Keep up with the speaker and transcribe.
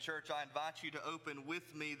Church, I invite you to open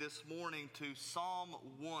with me this morning to Psalm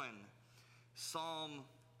 1. Psalm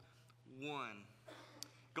 1.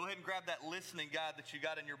 Go ahead and grab that listening guide that you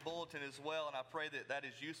got in your bulletin as well, and I pray that that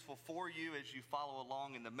is useful for you as you follow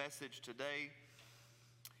along in the message today.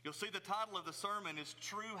 You'll see the title of the sermon is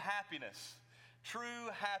True Happiness. True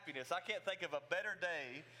happiness. I can't think of a better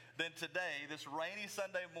day than today, this rainy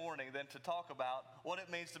Sunday morning, than to talk about what it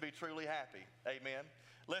means to be truly happy. Amen.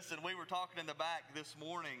 Listen, we were talking in the back this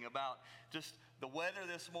morning about just the weather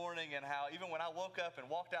this morning and how even when I woke up and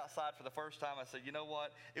walked outside for the first time, I said, you know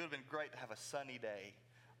what? It would have been great to have a sunny day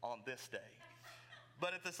on this day.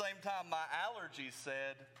 But at the same time, my allergies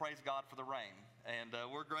said, praise God for the rain. And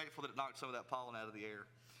we're grateful that it knocked some of that pollen out of the air.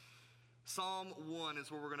 Psalm 1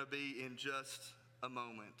 is where we're going to be in just a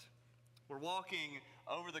moment. We're walking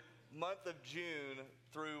over the month of June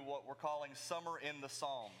through what we're calling Summer in the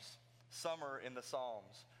Psalms. Summer in the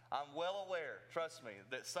Psalms. I'm well aware, trust me,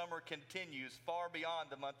 that summer continues far beyond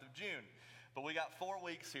the month of June. But we got 4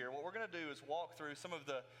 weeks here. What we're going to do is walk through some of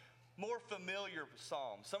the more familiar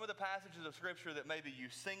Psalms, some of the passages of Scripture that maybe you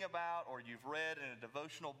sing about or you've read in a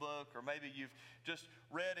devotional book or maybe you've just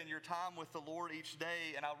read in your time with the Lord each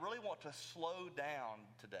day. And I really want to slow down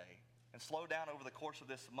today and slow down over the course of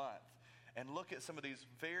this month and look at some of these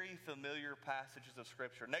very familiar passages of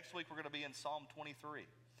Scripture. Next week we're going to be in Psalm 23.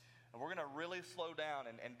 And we're going to really slow down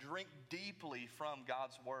and drink deeply from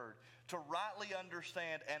God's Word to rightly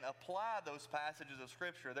understand and apply those passages of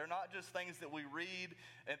Scripture. They're not just things that we read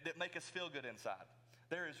that make us feel good inside.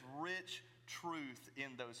 There is rich truth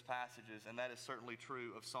in those passages, and that is certainly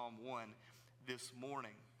true of Psalm 1 this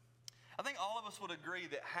morning. I think all of us would agree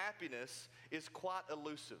that happiness is quite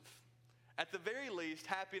elusive. At the very least,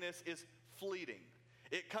 happiness is fleeting.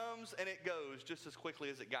 It comes and it goes just as quickly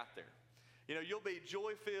as it got there. You know, you'll be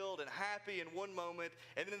joy-filled and happy in one moment,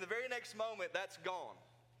 and then in the very next moment, that's gone.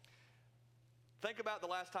 Think about the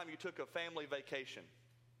last time you took a family vacation.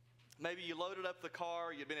 Maybe you loaded up the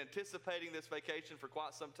car, you've been anticipating this vacation for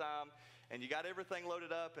quite some time, and you got everything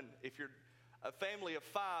loaded up, and if you're a family of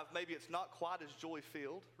 5, maybe it's not quite as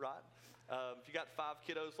joy-filled, right? If you got 5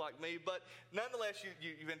 kiddos like me, but nonetheless,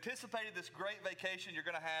 you've anticipated this great vacation you're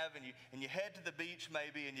going to have, and you head to the beach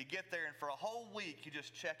maybe, and you get there, and for a whole week, you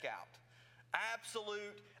just check out.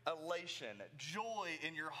 Absolute elation, joy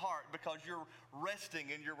in your heart because you're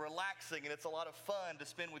resting and you're relaxing and it's a lot of fun to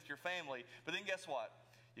spend with your family. But then guess what?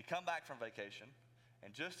 You come back from vacation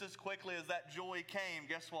and just as quickly as that joy came,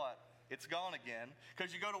 guess what? It's gone again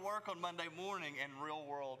because you go to work on Monday morning and real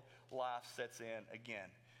world life sets in again.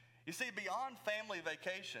 You see, beyond family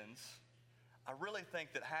vacations, I really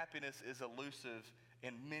think that happiness is elusive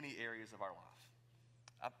in many areas of our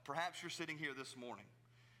life. Perhaps you're sitting here this morning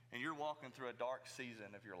and you're walking through a dark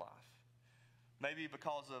season of your life. Maybe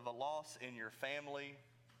because of a loss in your family,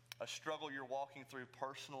 a struggle you're walking through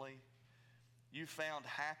personally, you found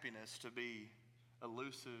happiness to be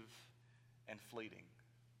elusive and fleeting.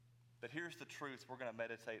 But here's the truth we're going to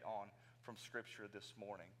meditate on from Scripture this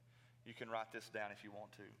morning. You can write this down if you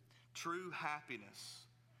want to. True happiness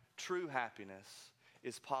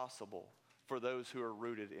is possible for those who are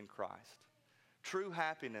rooted in Christ. True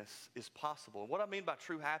happiness is possible. And what I mean by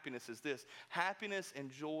true happiness is this: happiness and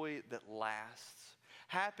joy that lasts.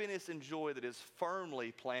 Happiness and joy that is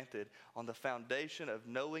firmly planted on the foundation of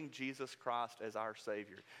knowing Jesus Christ as our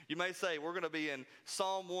Savior. You may say, we're going to be in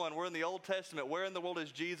Psalm 1. We're in the Old Testament. Where in the world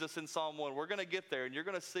is Jesus in Psalm 1? We're going to get there, and you're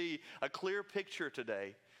going to see a clear picture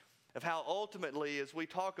today of how ultimately, as we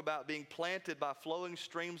talk about being planted by flowing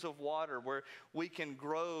streams of water where we can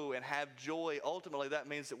grow and have joy, ultimately that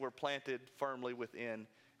means that we're planted firmly within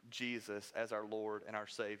Jesus as our Lord and our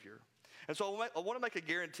Savior. And so I want to make a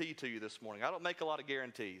guarantee to you this morning. I don't make a lot of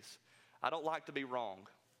guarantees. I don't like to be wrong.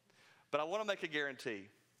 But I want to make a guarantee.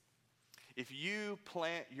 If you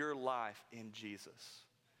plant your life in Jesus,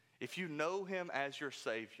 if you know Him as your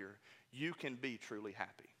Savior, you can be truly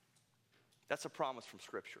happy. That's a promise from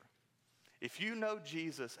Scripture. If you know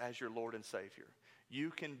Jesus as your Lord and Savior, you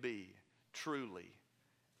can be truly,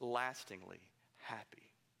 lastingly happy.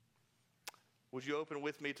 Would you open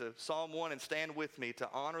with me to Psalm 1 and stand with me to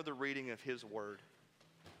honor the reading of His Word?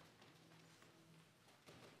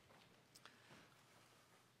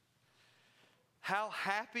 How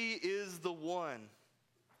happy is the one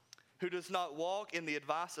who does not walk in the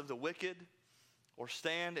advice of the wicked, or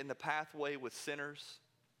stand in the pathway with sinners,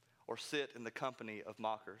 or sit in the company of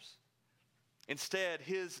mockers. Instead,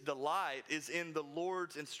 his delight is in the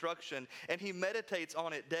Lord's instruction, and he meditates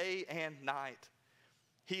on it day and night.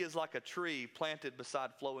 He is like a tree planted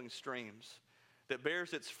beside flowing streams that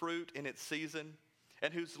bears its fruit in its season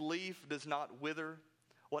and whose leaf does not wither.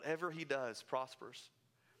 Whatever he does prospers.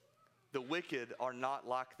 the wicked are not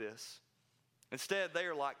like this. Instead, they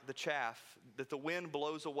are like the chaff that the wind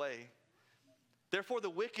blows away. Therefore, the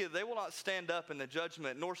wicked, they will not stand up in the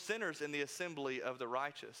judgment, nor sinners in the assembly of the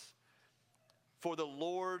righteous. For the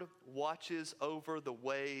Lord watches over the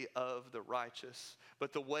way of the righteous,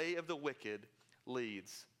 but the way of the wicked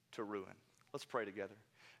leads to ruin. Let's pray together.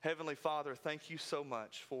 Heavenly Father, thank you so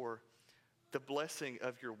much for the blessing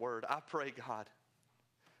of your word. I pray, God,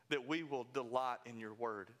 that we will delight in your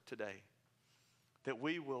word today, that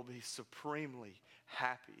we will be supremely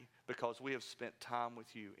happy because we have spent time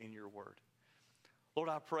with you in your word. Lord,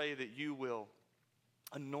 I pray that you will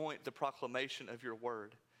anoint the proclamation of your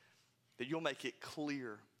word, that you'll make it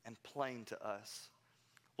clear and plain to us.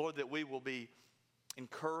 Lord, that we will be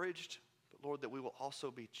encouraged, but Lord, that we will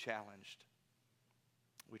also be challenged.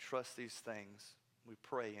 We trust these things. We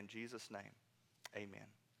pray in Jesus' name. Amen.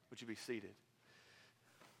 Would you be seated?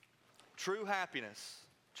 True happiness,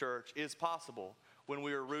 church, is possible when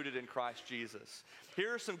we are rooted in Christ Jesus.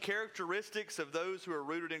 Here are some characteristics of those who are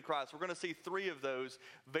rooted in Christ. We're going to see three of those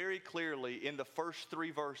very clearly in the first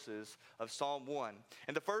three verses of Psalm 1.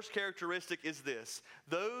 And the first characteristic is this: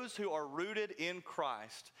 those who are rooted in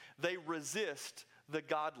Christ, they resist the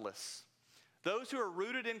godless. Those who are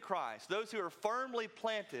rooted in Christ, those who are firmly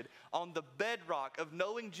planted on the bedrock of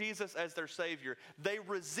knowing Jesus as their Savior, they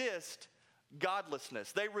resist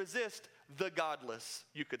godlessness. They resist the godless,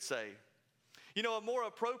 you could say. You know, a more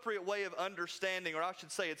appropriate way of understanding, or I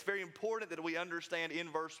should say it's very important that we understand in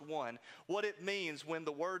verse 1 what it means when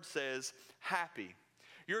the word says happy.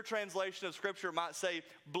 Your translation of Scripture might say,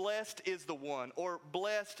 blessed is the one, or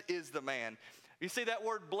blessed is the man. You see, that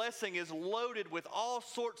word blessing is loaded with all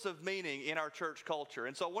sorts of meaning in our church culture.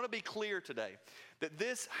 And so I want to be clear today that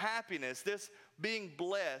this happiness, this being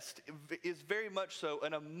blessed, is very much so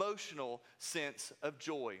an emotional sense of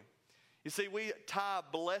joy. You see, we tie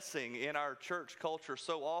blessing in our church culture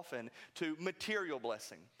so often to material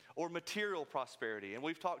blessing or material prosperity. And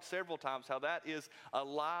we've talked several times how that is a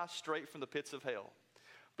lie straight from the pits of hell.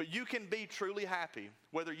 But you can be truly happy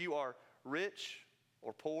whether you are rich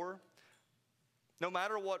or poor, no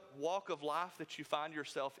matter what walk of life that you find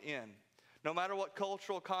yourself in, no matter what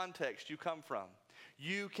cultural context you come from.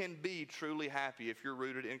 You can be truly happy if you're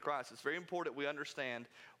rooted in Christ. It's very important we understand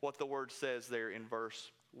what the word says there in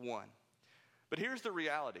verse 1. But here's the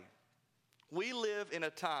reality. We live in a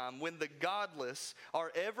time when the godless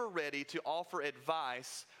are ever ready to offer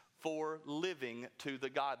advice for living to the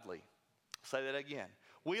godly. I'll say that again.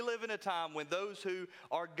 We live in a time when those who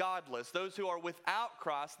are godless, those who are without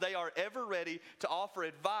Christ, they are ever ready to offer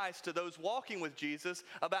advice to those walking with Jesus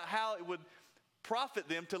about how it would profit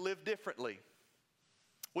them to live differently.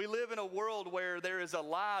 We live in a world where there is a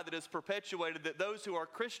lie that is perpetuated that those who are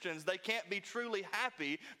Christians, they can't be truly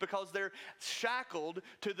happy because they're shackled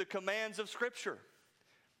to the commands of Scripture.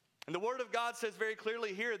 And the Word of God says very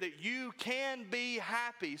clearly here that you can be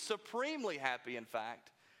happy, supremely happy, in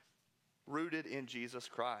fact, rooted in Jesus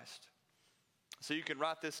Christ. So you can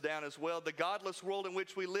write this down as well. The godless world in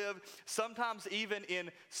which we live, sometimes even in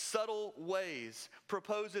subtle ways,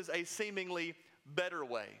 proposes a seemingly better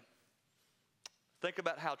way. Think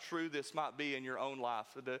about how true this might be in your own life.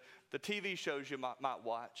 The TV shows you might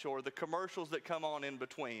watch, or the commercials that come on in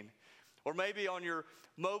between. Or maybe on your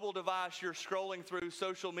mobile device, you're scrolling through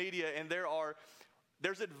social media and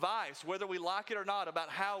there's advice, whether we like it or not, about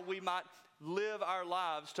how we might live our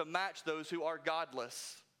lives to match those who are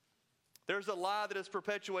godless. There's a lie that is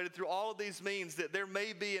perpetuated through all of these means that there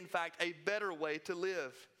may be, in fact, a better way to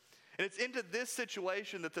live. And it's into this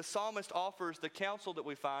situation that the psalmist offers the counsel that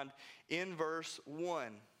we find in verse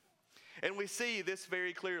 1. And we see this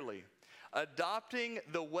very clearly. Adopting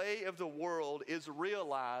the way of the world is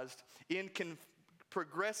realized in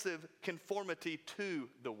progressive conformity to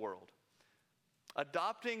the world.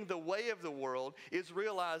 Adopting the way of the world is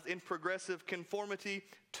realized in progressive conformity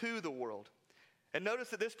to the world. And notice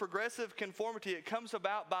that this progressive conformity, it comes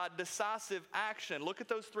about by decisive action. Look at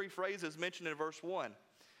those three phrases mentioned in verse 1.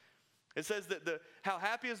 It says that how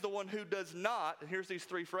happy is the one who does not, and here's these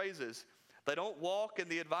three phrases. They don't walk in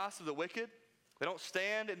the advice of the wicked. They don't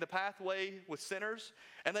stand in the pathway with sinners.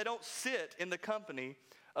 And they don't sit in the company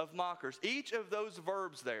of mockers. Each of those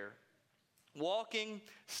verbs there, walking,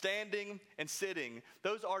 standing, and sitting,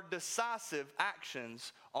 those are decisive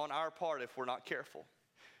actions on our part if we're not careful.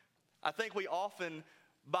 I think we often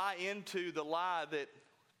buy into the lie that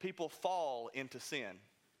people fall into sin,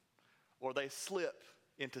 or they slip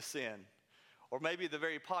into sin. Or maybe the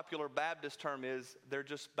very popular Baptist term is they're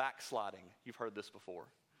just backsliding. You've heard this before.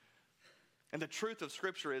 And the truth of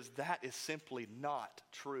Scripture is that is simply not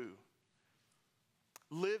true.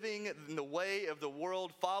 living in the way of the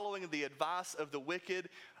world, following the advice of the wicked,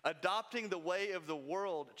 adopting the way of the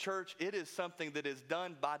world, church, it is something that is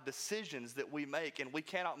done by decisions that we make, and we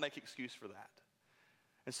cannot make excuse for that.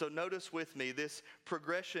 And so notice with me this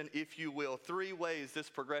progression, if you will, 3 ways this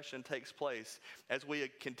progression takes place as we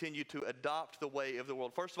continue to adopt the way of the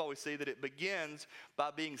world. First of all, we see that it begins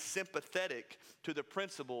by being sympathetic to the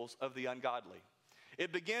principles of the ungodly.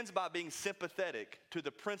 It begins by being sympathetic to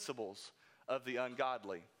the principles of the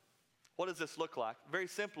ungodly. What does this look like? Very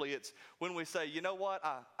simply, it's when we say, you know what,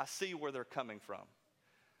 I see where they're coming from.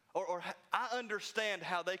 Or I understand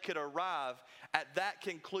how they could arrive at that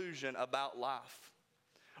conclusion about life.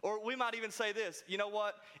 Or we might even say this, you know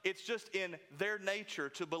what, it's just in their nature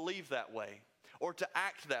to believe that way, or to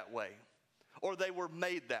act that way, or they were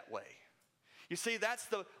made that way. You see, that's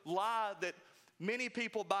the lie that many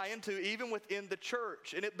people buy into, even within the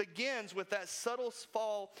church. And it begins with that subtle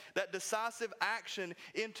fall, that decisive action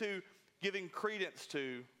into giving credence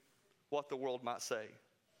to what the world might say.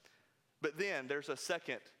 But then there's a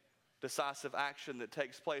second decisive action that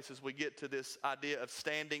takes place as we get to this idea of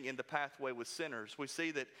standing in the pathway with sinners. We see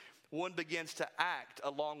that one begins to act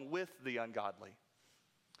along with the ungodly.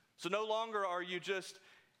 So no longer are you just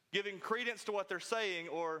giving credence to what they're saying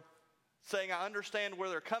or saying, I understand where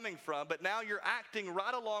they're coming from, but now you're acting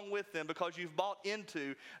right along with them because you've bought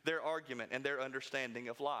into their argument and their understanding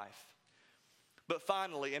of life. But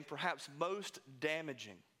finally, and perhaps most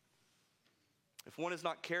damaging, if one is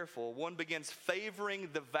not careful, one begins favoring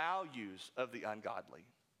the values of the ungodly.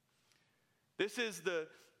 This is the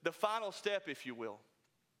final step, if you will.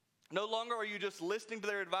 No longer are you just listening to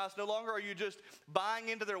their advice. No longer are you just buying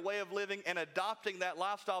into their way of living and adopting that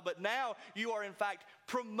lifestyle. But now you are, in fact,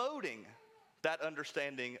 promoting that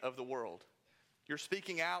understanding of the world. You're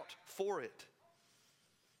speaking out for it.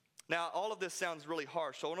 Now, all of this sounds really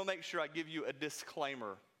harsh, so I want to make sure I give you a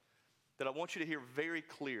disclaimer that I want you to hear very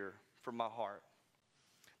clear from my heart.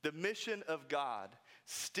 The mission of God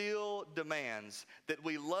still demands that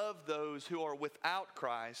we love those who are without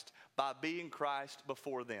Christ by being Christ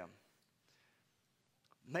before them.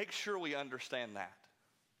 Make sure we understand that.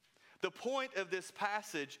 The point of this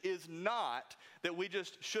passage is not that we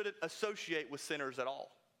just shouldn't associate with sinners at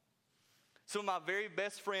all. Some of my very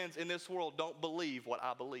best friends in this world don't believe what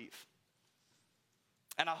I believe.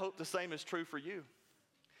 And I hope the same is true for you.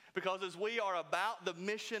 Because as we are about the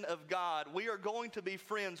mission of God, we are going to be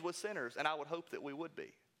friends with sinners, and I would hope that we would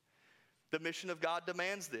be. The mission of God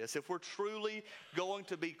demands this. If we're truly going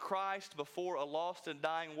to be Christ before a lost and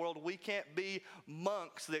dying world, we can't be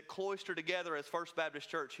monks that cloister together as First Baptist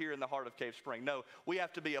Church here in the heart of Cave Spring. No, we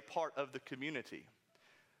have to be a part of the community.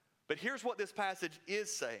 But here's what this passage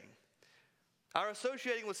is saying. Our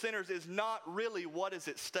associating with sinners is not really what is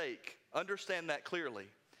at stake. Understand that clearly.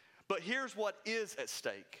 But here's what is at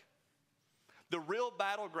stake. The real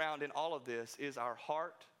battleground in all of this is our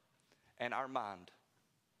heart and our mind.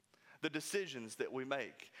 The decisions that we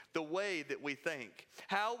make, the way that we think,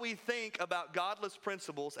 how we think about godless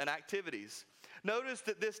principles and activities. Notice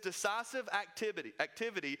that this decisive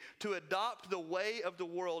activity to adopt the way of the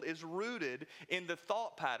world is rooted in the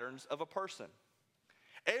thought patterns of a person.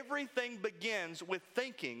 Everything begins with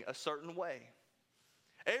thinking a certain way.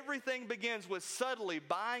 Everything begins with subtly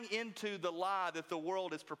buying into the lie that the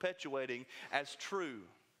world is perpetuating as true.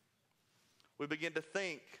 We begin to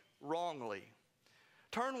think wrongly.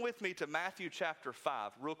 Turn with me to Matthew chapter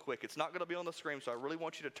 5 real quick. It's not going to be on the screen, so I really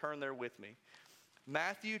want you to turn there with me.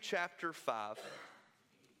 Matthew chapter 5.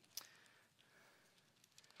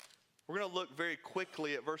 We're going to look very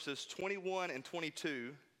quickly at verses 21 and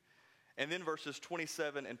 22, and then verses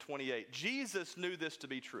 27 and 28. Jesus knew this to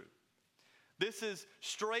be true. This is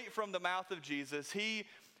straight from the mouth of Jesus. He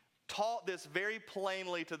taught this very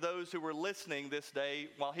plainly to those who were listening this day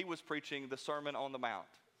while he was preaching the Sermon on the Mount.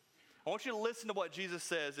 I want you to listen to what Jesus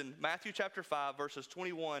says in Matthew chapter 5, verses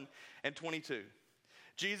 21 and 22.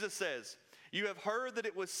 Jesus says, "You have heard that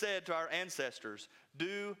it was said to our ancestors,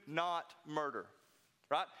 'Do not murder.'"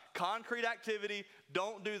 Right? Concrete activity,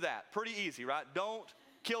 don't do that. Pretty easy, right? Don't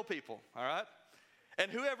kill people, all right?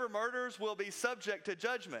 "And whoever murders will be subject to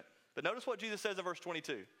judgment." But notice what Jesus says in verse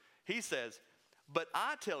 22. He says, "But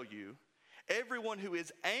I tell you, everyone who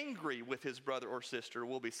is angry with his brother or sister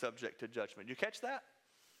will be subject to judgment." You catch that?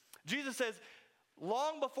 Jesus says,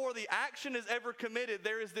 long before the action is ever committed,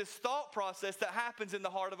 there is this thought process that happens in the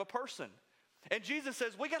heart of a person. And Jesus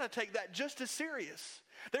says, we got to take that just as serious.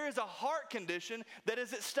 There is a heart condition that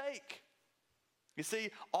is at stake. You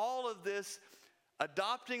see, all of this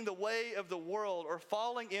adopting the way of the world or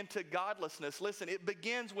falling into godlessness, listen, it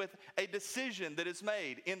begins with a decision that is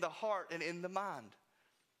made in the heart and in the mind.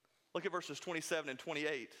 Look at verses 27 and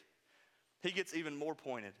 28. He gets even more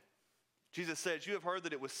pointed. Jesus says, you have heard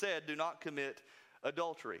that it was said, do not commit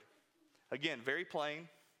adultery. Again, very plain,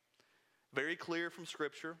 very clear from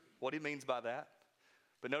Scripture what he means by that.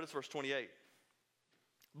 But notice verse 28.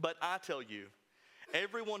 But I tell you,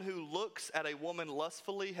 everyone who looks at a woman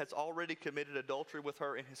lustfully has already committed adultery with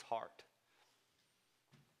her in his heart.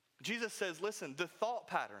 Jesus says, listen, the thought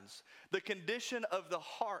patterns, the condition of the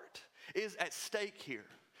heart is at stake here.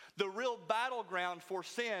 The real battleground for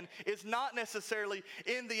sin is not necessarily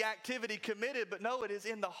in the activity committed, but no, it is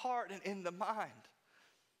in the heart and in the mind.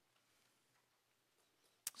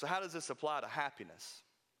 So how does this apply to happiness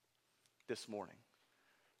this morning?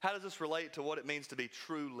 How does this relate to what it means to be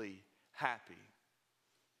truly happy?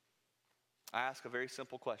 I ask a very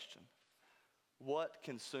simple question. What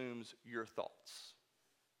consumes your thoughts?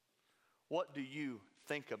 What do you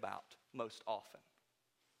think about most often?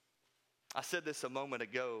 I said this a moment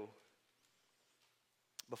ago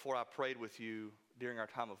before I prayed with you during our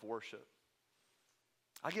time of worship.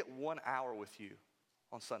 I get 1 hour with you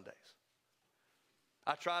on Sundays.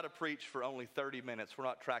 I try to preach for only 30 minutes. We're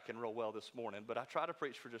not tracking real well this morning, but I try to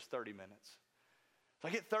preach for just 30 minutes. So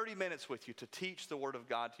I get 30 minutes with you to teach the Word of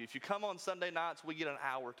God to you. If you come on Sunday nights, we get an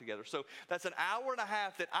hour together. So that's an hour and a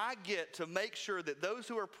half that I get to make sure that those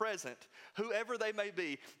who are present, whoever they may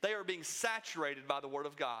be, they are being saturated by the Word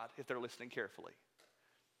of God if they're listening carefully.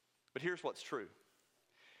 But here's what's true.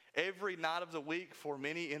 Every night of the week, for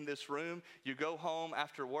many in this room, you go home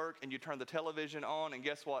after work and you turn the television on, and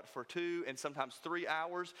guess what? For 2 and sometimes 3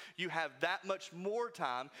 hours, you have that much more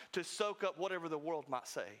time to soak up whatever the world might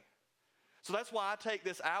say. So that's why I take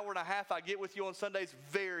this hour and a half I get with you on Sundays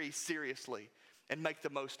very seriously and make the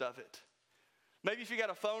most of it. Maybe if you got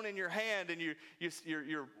a phone in your hand and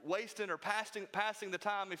you're wasting or passing the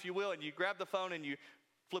time, if you will, and you grab the phone and you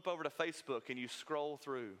flip over to Facebook and you scroll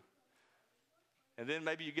through. And then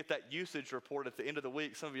maybe you get that usage report at the end of the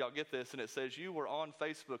week. Some of y'all get this, and it says you were on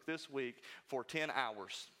Facebook this week for 10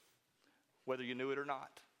 hours, whether you knew it or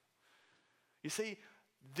not. You see,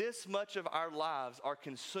 this much of our lives are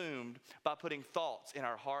consumed by putting thoughts in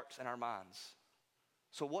our hearts and our minds.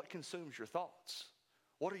 So what consumes your thoughts?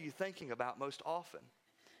 What are you thinking about most often?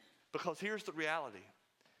 Because here's the reality.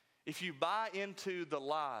 If you buy into the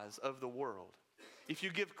lies of the world, if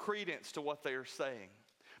you give credence to what they are saying,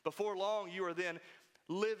 before long you are then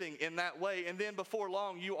living in that way, and then before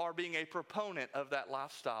long you are being a proponent of that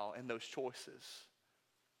lifestyle and those choices.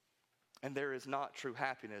 And there is not true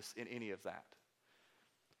happiness in any of that.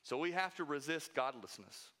 So we have to resist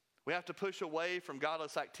godlessness. We have to push away from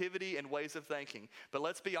godless activity and ways of thinking. But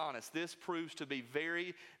let's be honest, this proves to be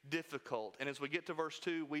very difficult. And as we get to verse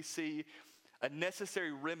 2, we see a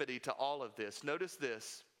necessary remedy to all of this. Notice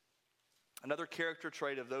this, another character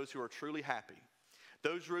trait of those who are truly happy.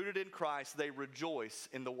 Those rooted in Christ, they rejoice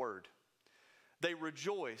in the Word. They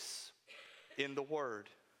rejoice in the Word.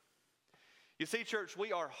 You see, church,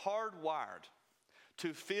 we are hardwired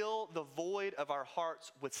to fill the void of our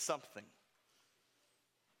hearts with something.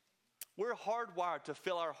 We're hardwired to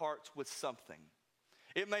fill our hearts with something.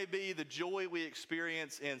 It may be the joy we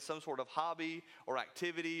experience in some sort of hobby or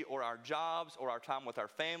activity or our jobs or our time with our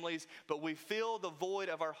families, but we fill the void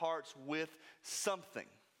of our hearts with something.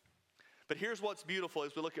 But here's what's beautiful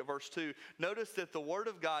as we look at verse 2. Notice that the Word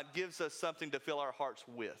of God gives us something to fill our hearts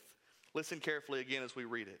with. Listen carefully again as we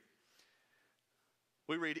read it.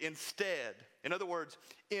 We read instead. In other words,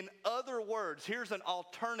 here's an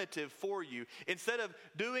alternative for you. Instead of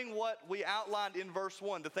doing what we outlined in verse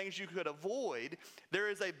 1, the things you could avoid, there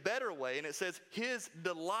is a better way. And it says, his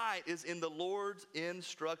delight is in the Lord's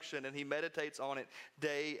instruction, and he meditates on it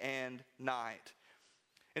day and night.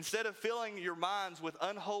 Instead of filling your minds with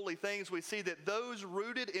unholy things, we see that those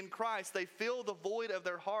rooted in Christ, they fill the void of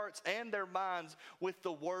their hearts and their minds with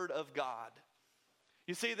the Word of God.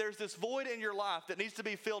 You see, there's this void in your life that needs to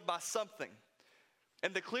be filled by something.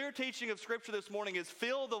 And the clear teaching of Scripture this morning is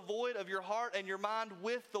fill the void of your heart and your mind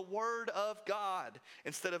with the Word of God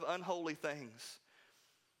instead of unholy things.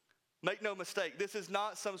 Make no mistake, this is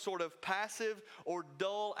not some sort of passive or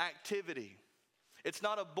dull activity. It's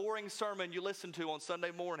not a boring sermon you listen to on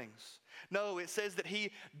Sunday mornings. No, it says that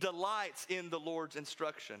he delights in the Lord's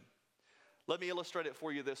instruction. Let me illustrate it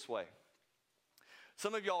for you this way.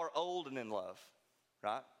 Some of y'all are old and in love,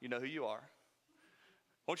 right? You know who you are.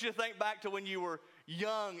 I want you to think back to when you were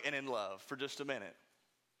young and in love for just a minute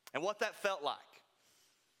and what that felt like.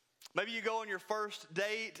 Maybe you go on your first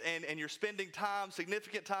date and you're spending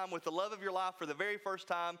significant time with the love of your life for the very first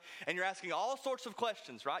time, and you're asking all sorts of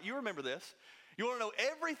questions, right? You remember this. You want to know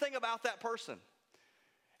everything about that person.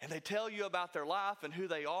 And they tell you about their life and who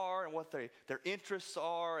they are and what their interests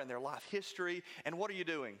are and their life history. And what are you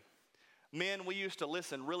doing? Men, we used to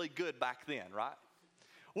listen really good back then, right?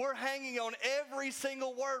 We're hanging on every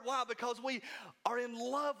single word. Why? Because we are in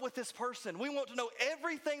love with this person. We want to know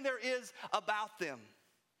everything there is about them.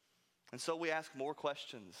 And so we ask more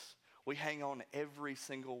questions. We hang on every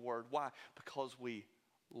single word. Why? Because we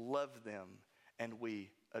love them and we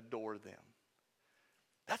adore them.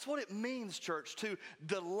 That's what it means, church, to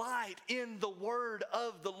delight in the word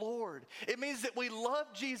of the Lord. It means that we love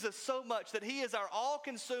Jesus so much that he is our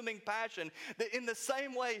all-consuming passion, that in the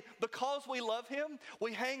same way, because we love him,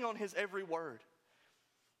 we hang on his every word.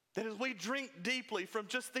 That as we drink deeply from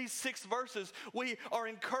just these 6 verses, we are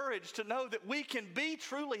encouraged to know that we can be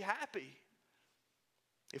truly happy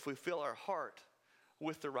if we fill our heart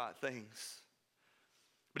with the right things.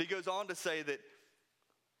 But he goes on to say that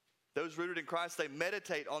those rooted in Christ, they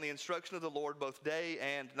meditate on the instruction of the Lord both day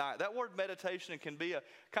and night. That word meditation can be a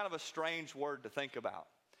kind of a strange word to think about.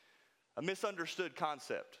 A misunderstood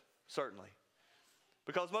concept, certainly.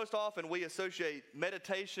 Because most often we associate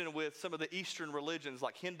meditation with some of the Eastern religions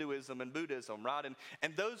like Hinduism and Buddhism, right?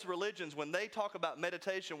 And those religions, when they talk about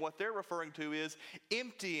meditation, what they're referring to is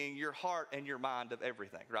emptying your heart and your mind of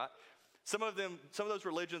everything, right? Some of those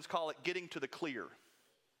religions call it getting to the clear,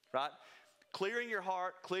 right? Clearing your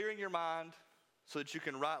heart, clearing your mind so that you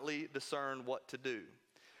can rightly discern what to do.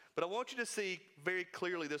 But I want you to see very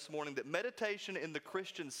clearly this morning that meditation in the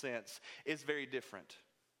Christian sense is very different.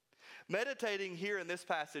 Meditating here in this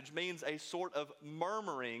passage means a sort of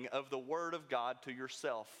murmuring of the word of God to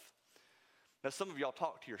yourself. Now, some of y'all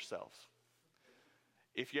talk to yourselves.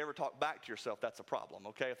 If you ever talk back to yourself, that's a problem,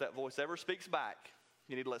 okay? If that voice ever speaks back,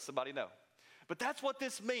 you need to let somebody know. But that's what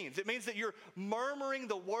this means. It means that you're murmuring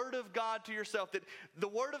the word of God to yourself, that the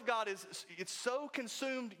word of God it's so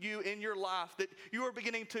consumed you in your life that you are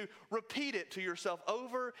beginning to repeat it to yourself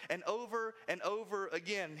over and over and over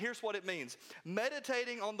again. Here's what it means.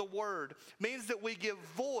 Meditating on the word means that we give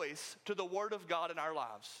voice to the word of God in our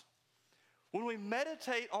lives. When we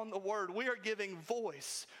meditate on the word, we are giving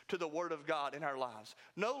voice to the word of God in our lives.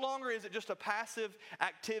 No longer is it just a passive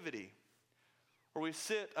activity where we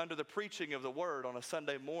sit under the preaching of the word on a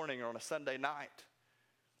Sunday morning or on a Sunday night.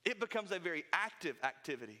 It becomes a very active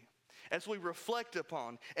activity as we reflect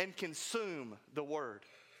upon and consume the word.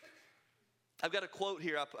 I've got a quote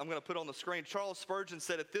here I'm going to put on the screen. Charles Spurgeon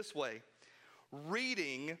said it this way: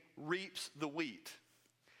 reading reaps the wheat.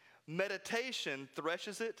 Meditation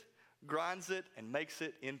threshes it, grinds it, and makes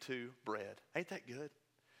it into bread. Ain't that good?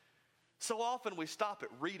 So often we stop at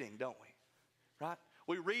reading, don't we? Right?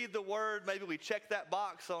 We read the word, maybe we check that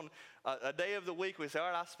box on a day of the week. We say, all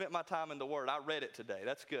right, I spent my time in the word. I read it today.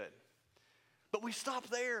 That's good. But we stop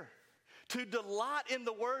there. To delight in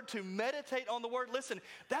the word, to meditate on the word. Listen,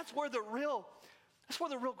 that's where the real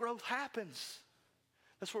growth happens.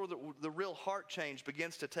 That's where the real heart change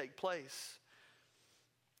begins to take place.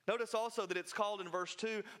 Notice also that it's called in verse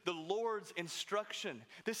 2, the Lord's instruction.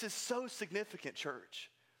 This is so significant, church.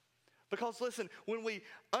 Because listen, when we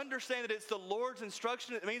understand that it's the Lord's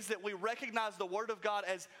instruction, it means that we recognize the word of God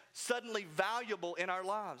as suddenly valuable in our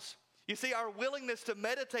lives. You see, our willingness to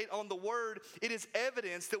meditate on the word, it is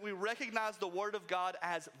evidence that we recognize the word of God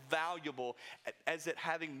as valuable, as it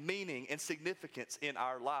having meaning and significance in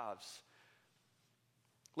our lives.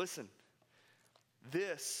 Listen,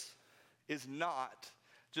 this is not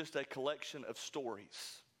just a collection of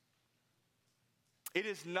stories. It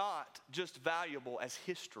is not just valuable as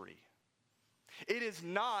history. It is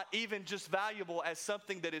not even just valuable as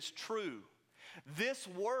something that is true. This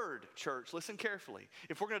word, church, listen carefully.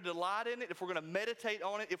 If we're going to delight in it, if we're going to meditate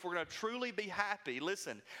on it, if we're going to truly be happy,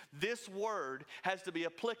 listen, this word has to be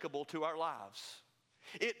applicable to our lives.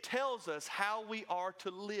 It tells us how we are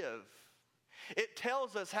to live. It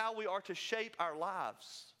tells us how we are to shape our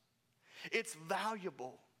lives. It's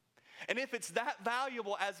valuable. And if it's that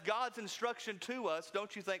valuable as God's instruction to us,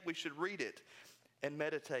 don't you think we should read it and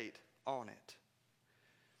meditate on it?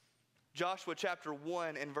 Joshua chapter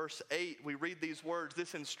 1 and verse 8, we read these words,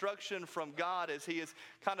 this instruction from God as he is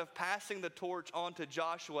kind of passing the torch on to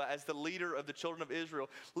Joshua as the leader of the children of Israel.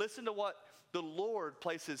 Listen to what the Lord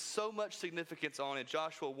places so much significance on in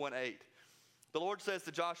Joshua 1:8. The Lord says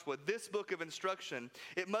to Joshua, this book of instruction,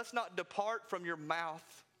 it must not depart from your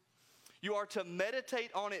mouth. You are to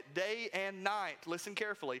meditate on it day and night, listen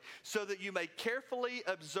carefully, so that you may carefully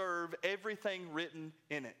observe everything written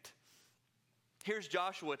in it. Here's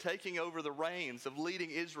Joshua taking over the reins of leading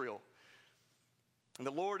Israel. And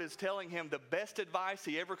the Lord is telling him the best advice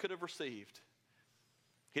he ever could have received.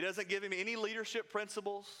 He doesn't give him any leadership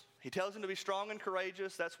principles. He tells him to be strong and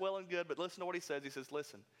courageous. That's well and good, but listen to what he says. He says,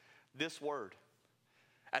 listen, this word.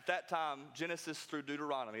 At that time, Genesis through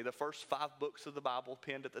Deuteronomy, the first 5 books of the Bible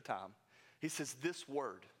penned at the time, he says, this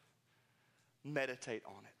word, meditate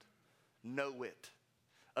on it, know it,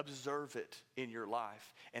 observe it in your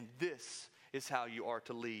life, and this is how you are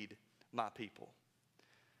to lead my people.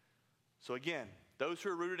 So again, those who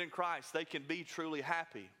are rooted in Christ, they can be truly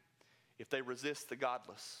happy if they resist the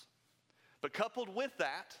godless. But coupled with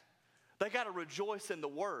that, they got to rejoice in the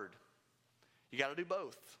word. You got to do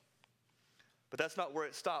both. But that's not where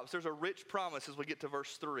it stops. There's a rich promise as we get to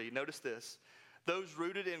verse 3. Notice this. Those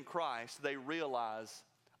rooted in Christ, they realize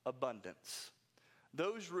abundance.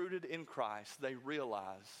 Those rooted in Christ, they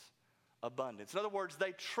realize abundance. In other words,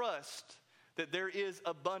 they trust that there is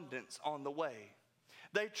abundance on the way.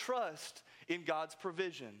 They trust in God's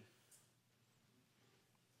provision.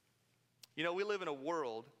 You know, we live in a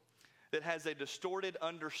world that has a distorted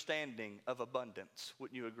understanding of abundance.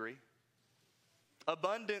 Wouldn't you agree?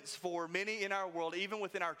 Abundance for many in our world, even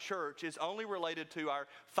within our church, is only related to our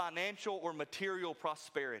financial or material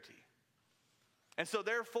prosperity. And so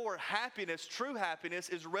therefore, happiness, true happiness,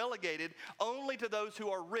 is relegated only to those who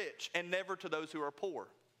are rich and never to those who are poor.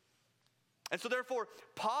 And so therefore,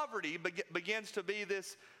 poverty begins to be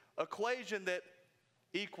this equation that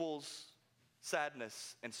equals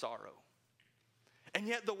sadness and sorrow. And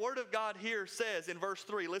yet the Word of God here says in verse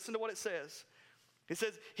 3, listen to what it says. It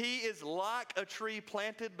says, he is like a tree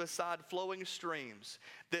planted beside flowing streams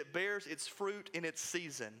that bears its fruit in its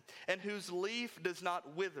season and whose leaf does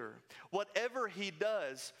not wither. Whatever he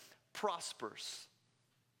does prospers.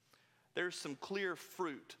 There's some clear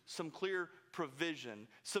fruit, some clear provision,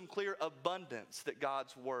 some clear abundance that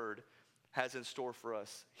God's Word has in store for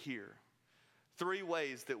us here. 3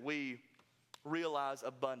 ways that we realize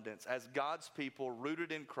abundance as God's people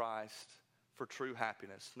rooted in Christ for true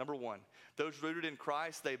happiness. Number 1, those rooted in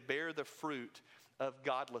Christ, they bear the fruit of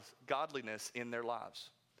godliness in their lives.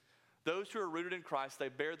 Those who are rooted in Christ, they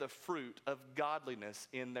bear the fruit of godliness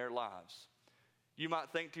in their lives. You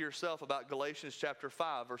might think to yourself about Galatians chapter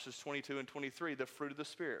 5, verses 22 and 23, the fruit of the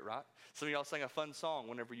Spirit, right? Some of y'all sang a fun song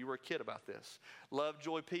whenever you were a kid about this. Love,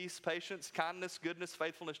 joy, peace, patience, kindness, goodness,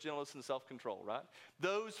 faithfulness, gentleness, and self-control, right?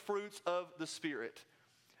 Those fruits of the Spirit.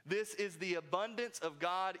 This is the abundance of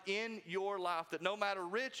God in your life, that no matter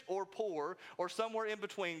rich or poor or somewhere in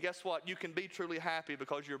between, guess what? You can be truly happy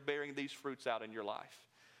because you're bearing these fruits out in your life.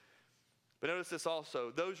 But notice this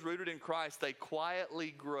also. Those rooted in Christ, they quietly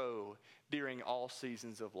grow during all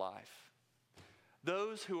seasons of life.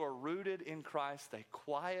 Those who are rooted in Christ, they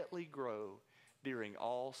quietly grow during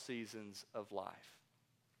all seasons of life.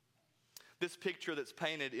 This picture that's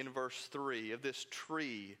painted in verse 3 of this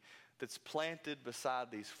tree that's planted beside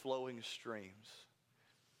these flowing streams.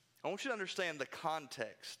 I want you to understand the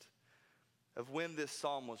context of when this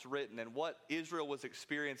psalm was written and what Israel was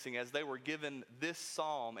experiencing as they were given this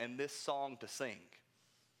psalm and this song to sing.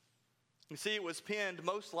 You see, it was penned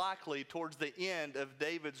most likely towards the end of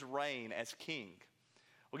David's reign as king.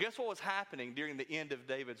 Well, guess what was happening during the end of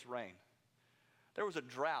David's reign? There was a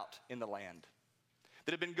drought in the land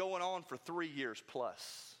that had been going on for 3 years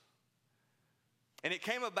plus. And it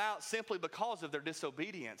came about simply because of their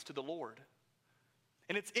disobedience to the Lord.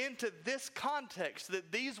 And it's into this context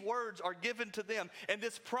that these words are given to them and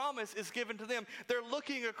this promise is given to them. They're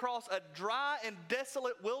looking across a dry and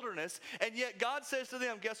desolate wilderness, and yet God says to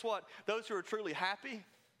them, guess what? Those who are truly happy,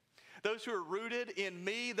 those who are rooted in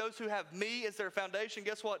me, those who have me as their foundation,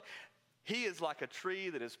 guess what? He is like a tree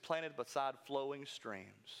that is planted beside flowing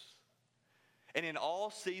streams. And in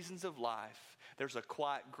all seasons of life, there's a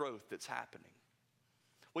quiet growth that's happening.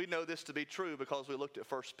 We know this to be true because we looked at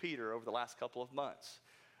 1 Peter over the last couple of months.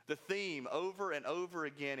 The theme over and over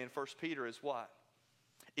again in 1 Peter is what?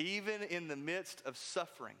 Even in the midst of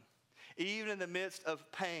suffering, even in the midst of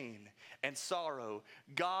pain and sorrow,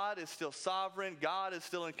 God is still sovereign, God is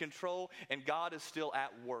still in control, and God is still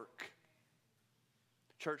at work.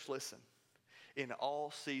 Church, listen. In all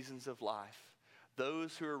seasons of life,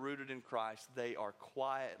 those who are rooted in Christ, they are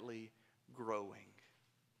quietly growing.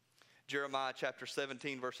 Jeremiah chapter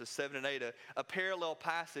 17, verses 7 and 8, a parallel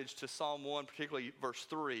passage to Psalm 1, particularly verse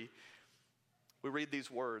 3, we read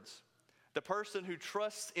these words. The person who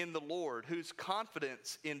trusts in the Lord, whose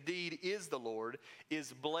confidence indeed is the Lord,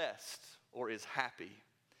 is blessed or is happy.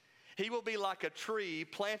 He will be like a tree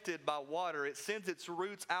planted by water. It sends its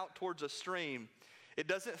roots out towards a stream. It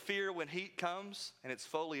doesn't fear when heat comes, and its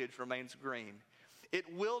foliage remains green.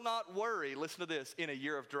 It will not worry, listen to this, in a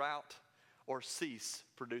year of drought or cease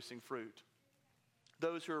producing fruit.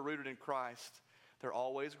 Those who are rooted in Christ, They're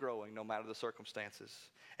always growing no matter the circumstances.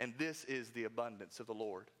 And this is the abundance of the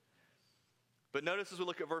Lord. But notice as we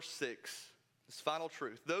look at verse 6, this final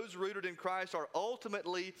truth. Those rooted in Christ are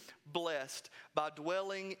ultimately blessed by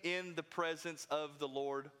dwelling in the presence of the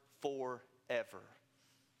Lord forever.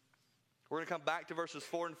 We're going to come back to verses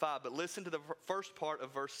 4 and 5, but listen to the first part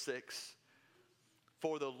of verse 6.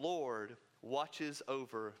 For the Lord watches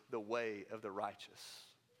over the way of the righteous.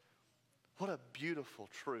 What a beautiful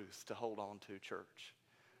truth to hold on to, church.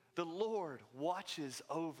 The Lord watches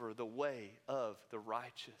over the way of the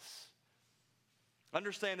righteous.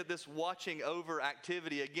 Understand that this watching over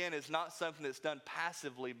activity, again, is not something that's done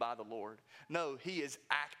passively by the Lord. No, He is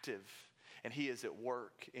active, and He is at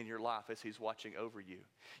work in your life as He's watching over you.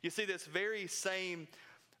 You see, this very same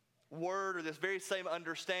word or this very same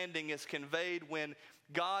understanding is conveyed when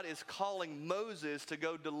God is calling Moses to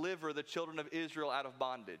go deliver the children of Israel out of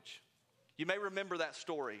bondage. You may remember that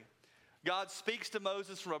story. God speaks to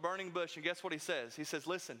Moses from a burning bush, and guess what He says? He says,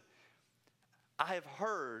 listen, I have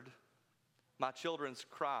heard my children's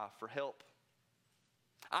cry for help.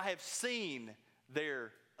 I have seen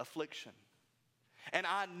their affliction, and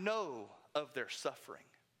I know of their suffering.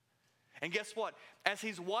 And guess what? As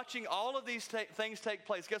He's watching all of these things take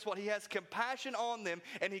place, guess what? He has compassion on them,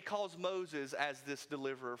 and He calls Moses as this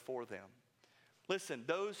deliverer for them. Listen,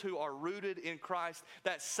 those who are rooted in Christ,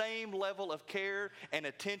 that same level of care and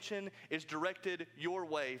attention is directed your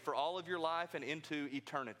way for all of your life and into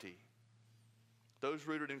eternity. Those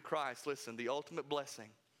rooted in Christ, listen, the ultimate blessing,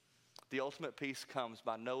 the ultimate peace comes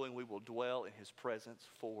by knowing we will dwell in His presence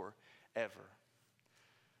forever.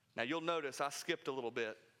 Now you'll notice I skipped a little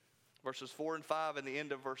bit. Verses 4 and 5 and the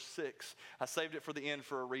end of verse 6. I saved it for the end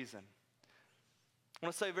for a reason. I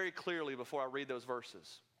want to say very clearly before I read those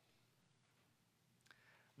verses.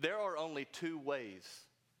 There are only two ways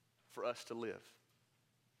for us to live.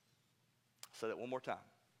 I'll say that one more time.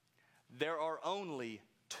 There are only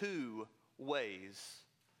two ways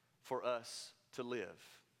for us to live.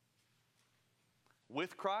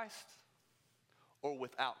 With Christ or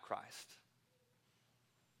without Christ.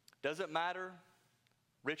 Doesn't matter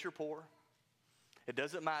rich or poor. It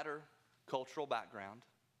doesn't matter cultural background.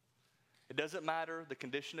 It doesn't matter the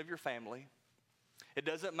condition of your family. It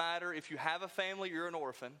doesn't matter if you have a family or you're an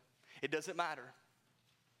orphan. It doesn't matter.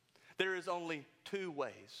 There is only two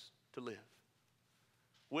ways to live.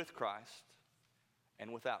 With Christ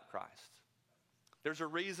and without Christ. There's a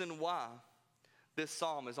reason why this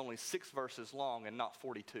psalm is only 6 verses long and not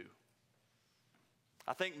 42.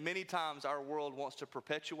 I think many times our world wants to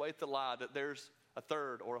perpetuate the lie that there's a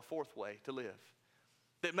third or a fourth way to live.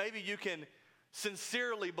 That maybe you can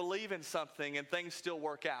sincerely believe in something and things still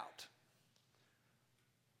work out.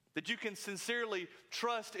 That you can sincerely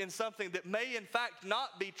trust in something that may in fact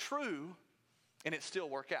not be true and it still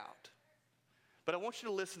work out. But I want you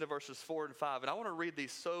to listen to verses 4 and 5, and I want to read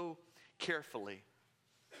these so carefully.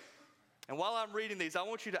 And while I'm reading these, I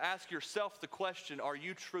want you to ask yourself the question, are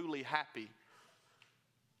you truly happy?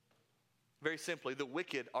 Very simply, the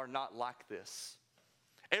wicked are not like this.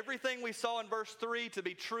 Everything we saw in verse 3 to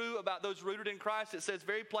be true about those rooted in Christ, it says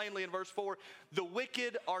very plainly in verse 4, the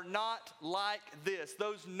wicked are not like this.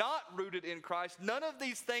 Those not rooted in Christ, none of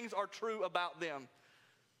these things are true about them.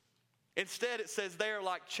 Instead, it says they are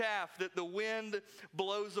like chaff that the wind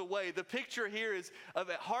blows away. The picture here is of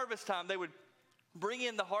at harvest time, they would bring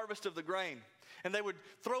in the harvest of the grain. And they would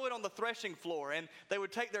throw it on the threshing floor, and they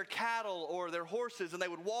would take their cattle or their horses, and they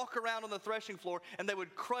would walk around on the threshing floor, and they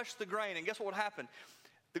would crush the grain. And guess what would happen?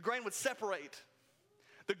 The grain would separate.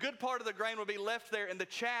 The good part of the grain would be left there, and the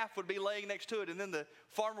chaff would be laying next to it. And then the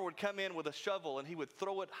farmer would come in with a shovel, and he would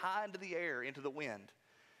throw it high into the air, into the wind.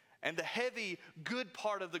 And the heavy, good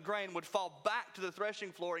part of the grain would fall back to the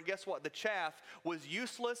threshing floor, and guess what? The chaff was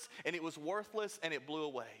useless, and it was worthless, and it blew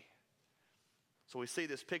away. So we see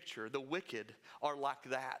this picture. The wicked are like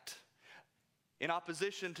that. In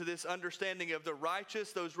opposition to this understanding of the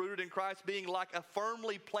righteous, those rooted in Christ being like a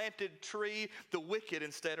firmly planted tree, the wicked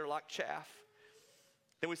instead are like chaff.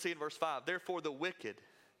 Then we see in verse 5, therefore the wicked,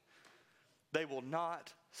 they will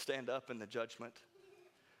not stand up in the judgment,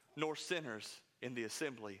 nor sinners in the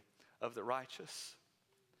assembly of the righteous.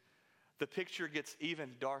 The picture gets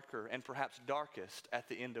even darker and perhaps darkest at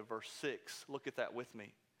the end of verse 6. Look at that with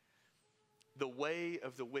me. The way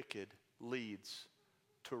of the wicked leads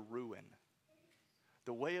to ruin.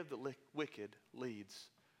 The way of the wicked leads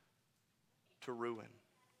to ruin.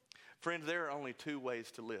 Friends, there are only two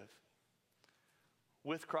ways to live.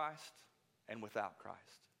 With Christ and without Christ.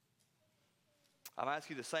 I'm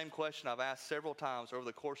asking you the same question I've asked several times over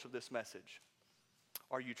the course of this message.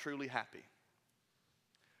 Are you truly happy?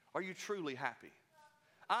 Are you truly happy?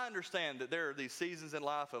 I understand that there are these seasons in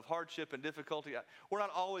life of hardship and difficulty. We're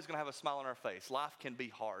not always going to have a smile on our face. Life can be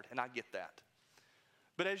hard, and I get that.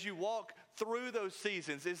 But as you walk through those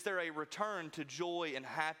seasons, is there a return to joy and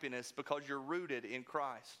happiness because you're rooted in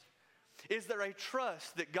Christ? Is there a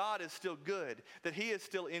trust that God is still good, that He is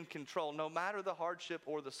still in control, no matter the hardship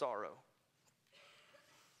or the sorrow?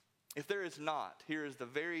 If there is not, here is the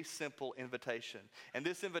very simple invitation. And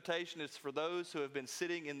this invitation is for those who have been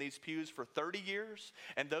sitting in these pews for 30 years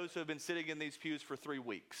and those who have been sitting in these pews for 3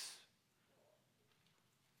 weeks.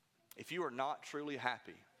 If you are not truly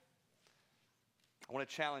happy, I want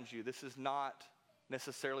to challenge you. This is not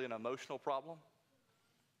necessarily an emotional problem.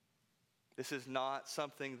 This is not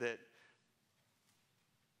something that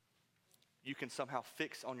you can somehow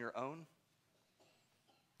fix on your own.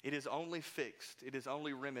 It is only fixed, it is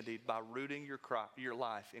only remedied by rooting your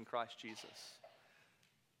life in Christ Jesus.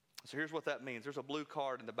 So here's what that means. There's a blue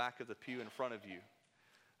card in the back of the pew in front of you.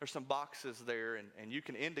 There's some boxes there, and you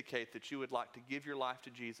can indicate that you would like to give your life to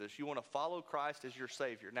Jesus. You want to follow Christ as your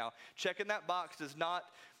Savior. Now, checking that box does not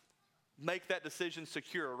make that decision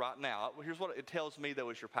secure right now. Here's what it tells me, though,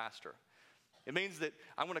 as your pastor. It means that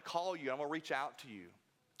I'm going to call you, I'm going to reach out to you.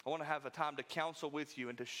 I want to have a time to counsel with you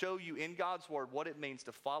and to show you in God's Word what it means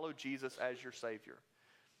to follow Jesus as your Savior.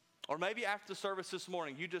 Or maybe after the service this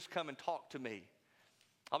morning, you just come and talk to me.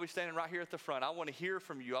 I'll be standing right here at the front. I want to hear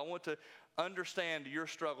from you. I want to understand your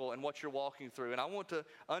struggle and what you're walking through. And I want to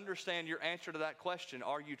understand your answer to that question.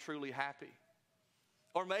 Are you truly happy?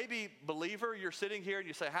 Or maybe, believer, you're sitting here and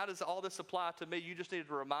you say, how does all this apply to me? You just needed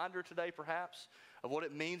a reminder today, perhaps, of what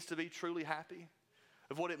it means to be truly happy,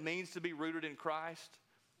 of what it means to be rooted in Christ.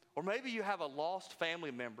 Or maybe you have a lost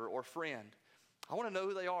family member or friend. I want to know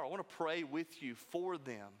who they are. I want to pray with you for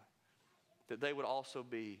them, that they would also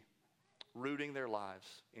be rooting their lives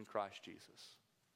in Christ Jesus.